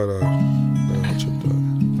Black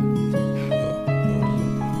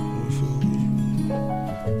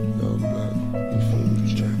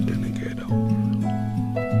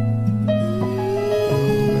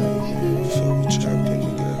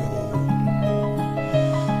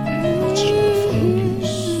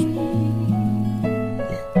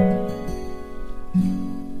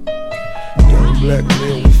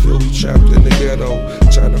men, we feel we trapped in the ghetto,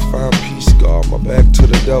 trying to find peace, guard my back to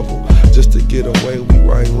the devil. Just to get away, we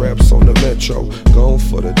write raps on the metro. Gone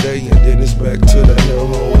for the day, and then it's back to the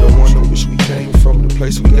hellhole. The one to which we came from, the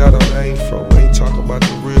place we got our name from. We ain't talking about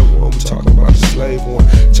the real one, we talking about the slave one.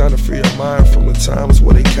 Trying to free our mind from the times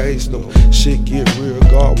where they caged them. Shit get real,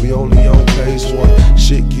 God, we only on page one.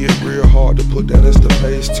 Shit get real hard to put that as the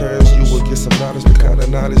page turns. You will get some knowledge, the kind of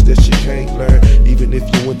knowledge that you can't learn. Even if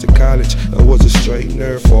you went to college and was a straight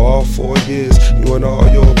nerd for all 4 years, you and all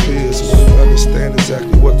your peers wouldn't understand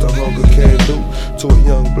exactly what the hunger can do to a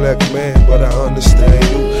young black man, but I understand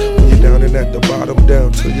you. When you're down and at the bottom,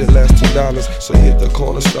 down to your last $2. So hit the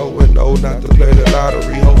corner store and know not to play the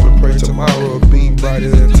lottery. Hope and pray tomorrow will be brighter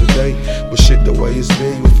than today. But shit, the way it's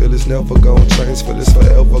been, you feel it's never gonna change, feel it's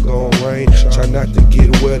forever gonna rain. Try not to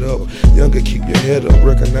get wet up, younger, keep your head up.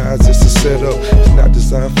 Recognize it's a setup, it's not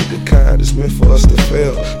designed for the kind, it's meant for us to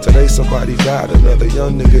fail. Today somebody died, another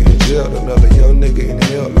young nigga in jail, another young nigga in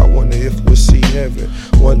hell. I wonder if we'll see heaven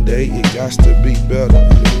one day. It got to be better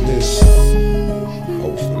than this,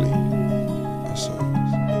 hopefully. I say.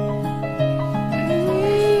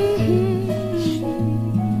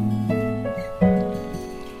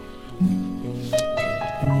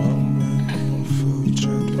 Young man, we feel we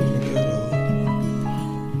trapped in the ghetto.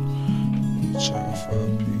 We trying to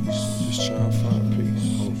find peace, just trying to find peace,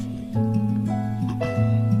 hopefully.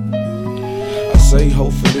 Say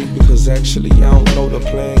hopefully, because actually I don't know the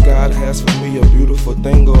plan God has for me. A beautiful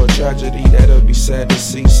thing or a tragedy, that'll be sad to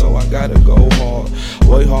see. So I gotta go hard,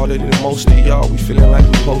 way harder than most of y'all. We feeling like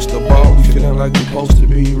we supposed to ball, we feeling like we supposed to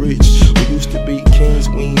be rich. We used to be kings,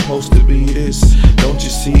 we ain't supposed to be this. Don't you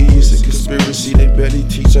see, it's a conspiracy, they barely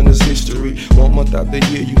teaching us history. 1 month out the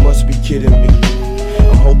year, you must be kidding me.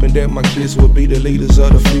 I'm hoping that my kids will be the leaders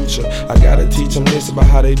of the future. I gotta teach them this about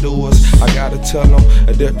how they do us. I gotta tell them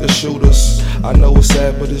that they're shooters. I know it's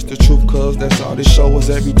sad, but it's the truth, cause that's all they show us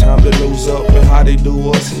every time the news up and how they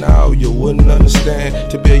do us. Now you wouldn't understand.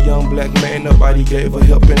 To be a young black man, nobody gave a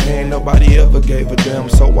helping hand, nobody ever gave a damn.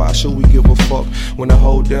 So why should we give a fuck when the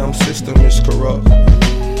whole damn system is corrupt?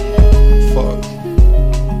 Fuck.